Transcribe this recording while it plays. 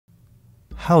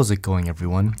How's it going,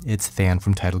 everyone? It's Than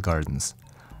from Tidal Gardens.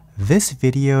 This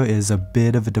video is a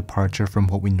bit of a departure from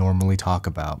what we normally talk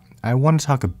about. I want to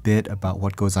talk a bit about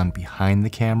what goes on behind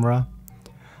the camera.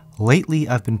 Lately,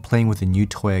 I've been playing with a new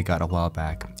toy I got a while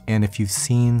back, and if you've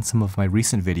seen some of my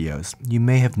recent videos, you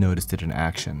may have noticed it in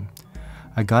action.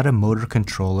 I got a motor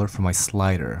controller for my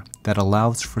slider that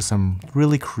allows for some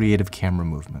really creative camera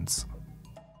movements.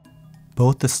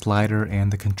 Both the slider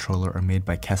and the controller are made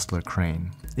by Kessler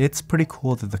Crane. It's pretty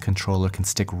cool that the controller can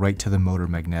stick right to the motor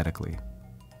magnetically.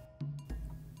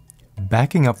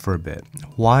 Backing up for a bit,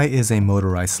 why is a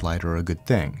motorized slider a good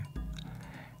thing?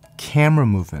 Camera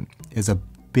movement is a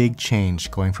big change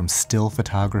going from still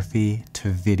photography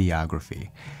to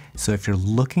videography. So if you're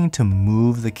looking to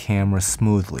move the camera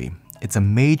smoothly, it's a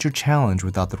major challenge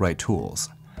without the right tools.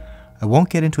 I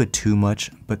won't get into it too much,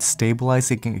 but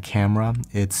stabilizing a camera,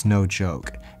 it's no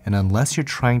joke. And unless you're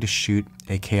trying to shoot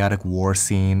a chaotic war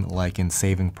scene like in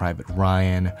Saving Private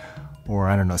Ryan, or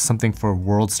I don't know, something for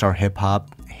World Star Hip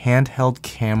Hop, handheld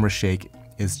camera shake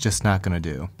is just not gonna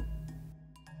do.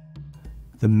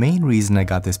 The main reason I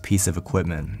got this piece of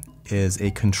equipment is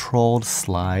a controlled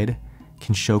slide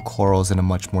can show corals in a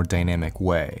much more dynamic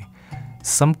way.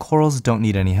 Some corals don't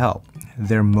need any help.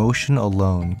 Their motion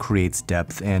alone creates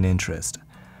depth and interest.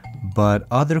 But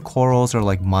other corals are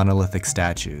like monolithic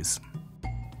statues.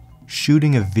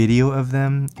 Shooting a video of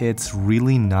them, it's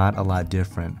really not a lot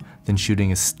different than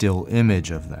shooting a still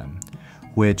image of them,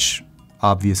 which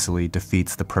obviously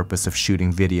defeats the purpose of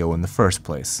shooting video in the first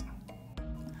place.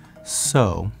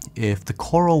 So, if the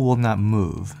coral will not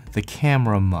move, the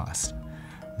camera must.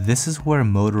 This is where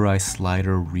Motorized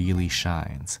slider really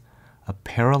shines. A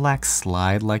parallax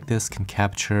slide like this can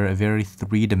capture a very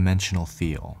three-dimensional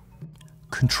feel.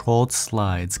 Controlled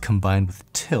slides combined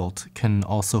with tilt can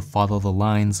also follow the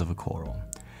lines of a coral.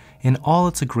 In all,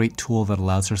 it's a great tool that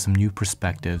allows for some new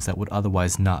perspectives that would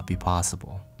otherwise not be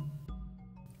possible.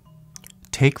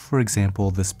 Take, for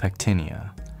example, this Pectinia.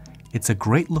 It's a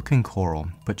great-looking coral,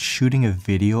 but shooting a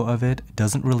video of it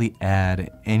doesn't really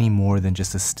add any more than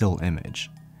just a still image.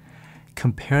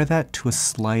 Compare that to a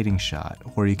sliding shot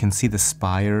where you can see the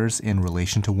spires in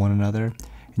relation to one another,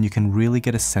 and you can really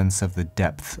get a sense of the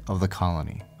depth of the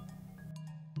colony.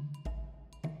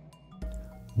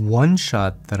 One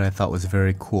shot that I thought was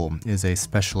very cool is a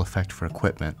special effect for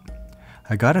equipment.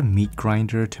 I got a meat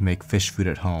grinder to make fish food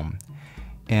at home,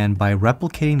 and by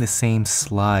replicating the same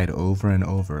slide over and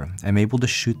over, I'm able to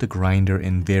shoot the grinder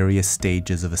in various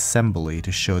stages of assembly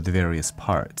to show the various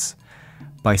parts.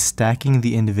 By stacking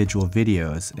the individual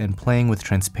videos and playing with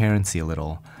transparency a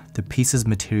little, the pieces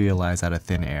materialize out of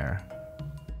thin air.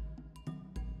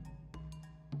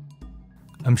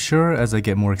 I'm sure as I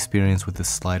get more experience with this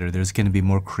slider, there's going to be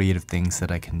more creative things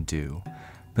that I can do.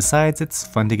 Besides, it's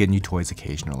fun to get new toys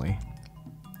occasionally.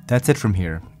 That's it from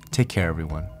here. Take care,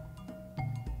 everyone.